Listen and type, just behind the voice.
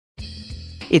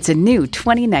It's a new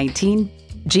 2019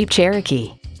 Jeep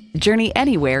Cherokee. Journey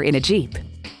anywhere in a Jeep.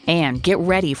 And get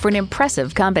ready for an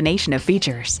impressive combination of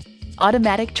features.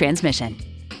 Automatic transmission,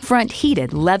 front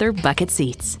heated leather bucket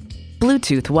seats,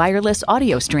 Bluetooth wireless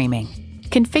audio streaming,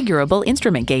 configurable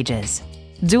instrument gauges,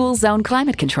 dual zone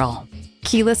climate control,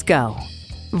 keyless go,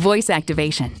 voice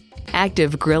activation,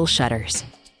 active grille shutters,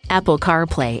 Apple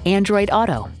CarPlay, Android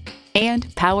Auto, and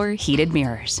power heated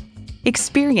mirrors.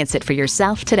 Experience it for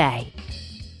yourself today.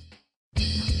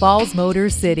 Falls Motor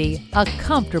City, a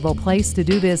comfortable place to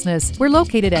do business. We're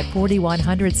located at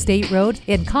 4100 State Road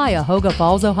in Cuyahoga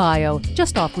Falls, Ohio,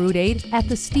 just off Route 8 at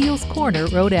the Steeles Corner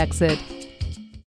Road exit.